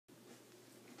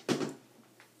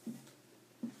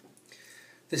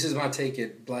This is my take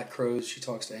at Black Crowes, She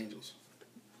Talks to Angels.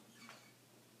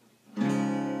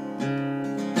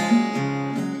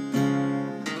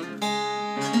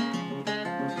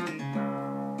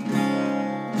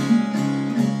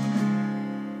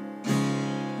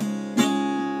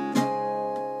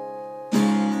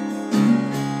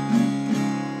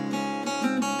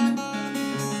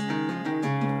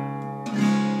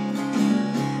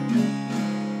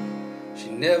 She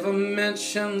never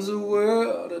mentions the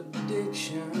word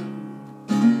addiction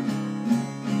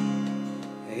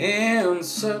in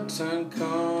certain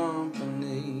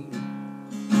company.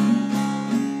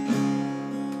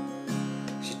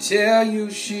 She tell you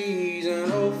she's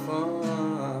an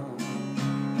orphan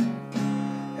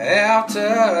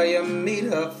after you meet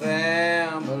her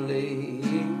family.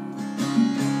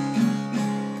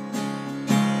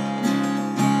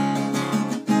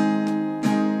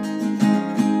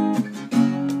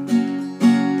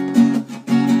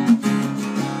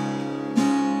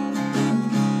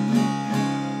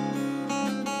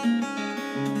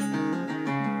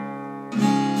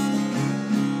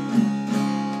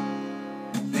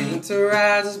 Paint her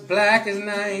eyes as black as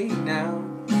night now,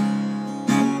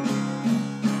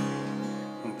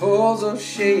 and pulls her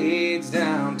shades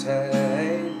down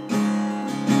tight.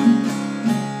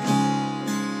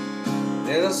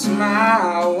 There's a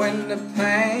smile when the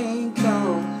pain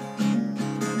comes.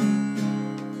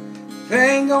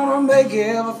 Pain gonna make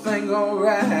everything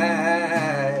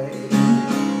alright.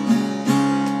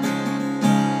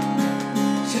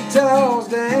 She talks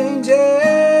to angels,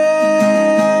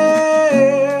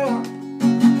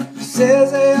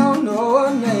 says they don't know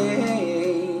her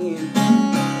name.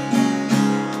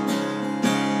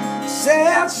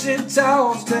 Says she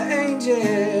talks to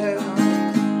angels,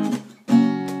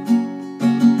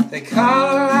 they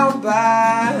call her out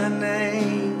by her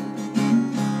name.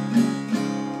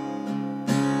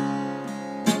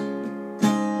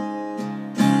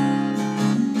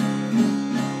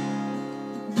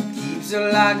 Keeps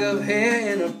a lock of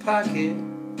hair in her pocket,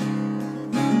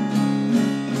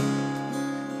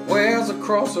 wears a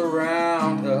cross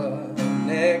around her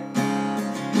neck.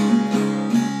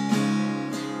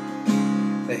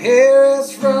 The hair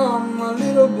is from a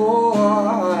little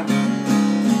boy,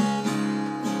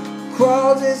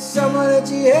 cross is someone that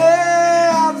she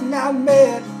has not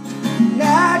met,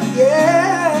 not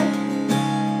yet.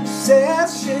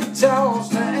 Says she talks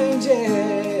to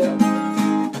angels,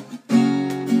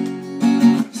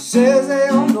 says they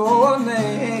don't know her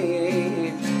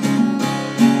name.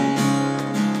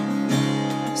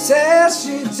 Says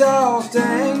she talks to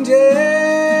angels,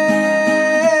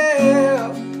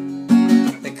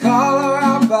 they call her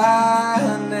out by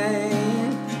her name.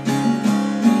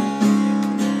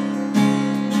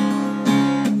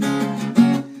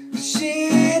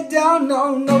 She don't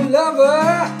know no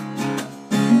lover,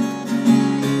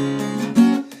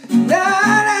 none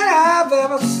that I've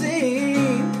ever seen.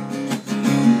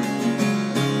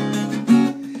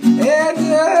 And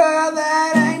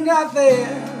that ain't nothing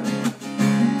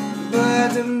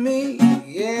but to me,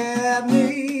 yeah,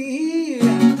 me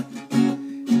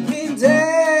means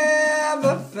everything.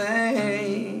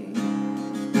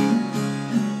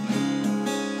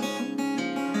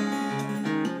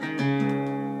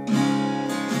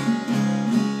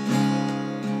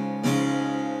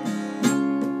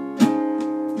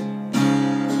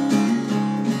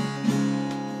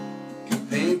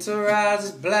 Paints her eyes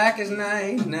as black as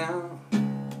night now,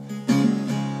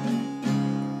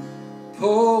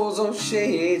 pulls those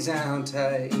shades down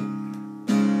tight.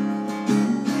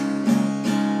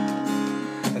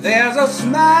 There's a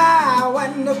smile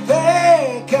when the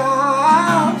pain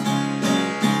comes.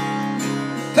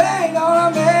 Pain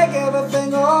gonna make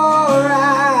everything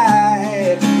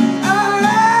alright.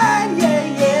 Alright, yeah,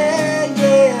 yeah,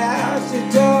 yeah. She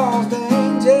talks to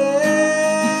angels,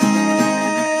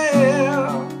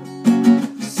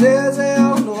 says they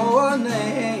don't know her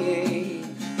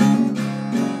name.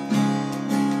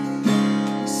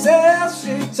 Says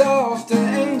she talks to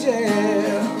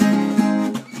angels,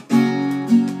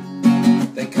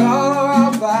 they call her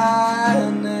out by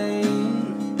her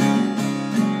name.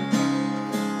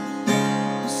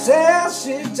 Says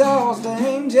she talks to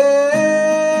angels.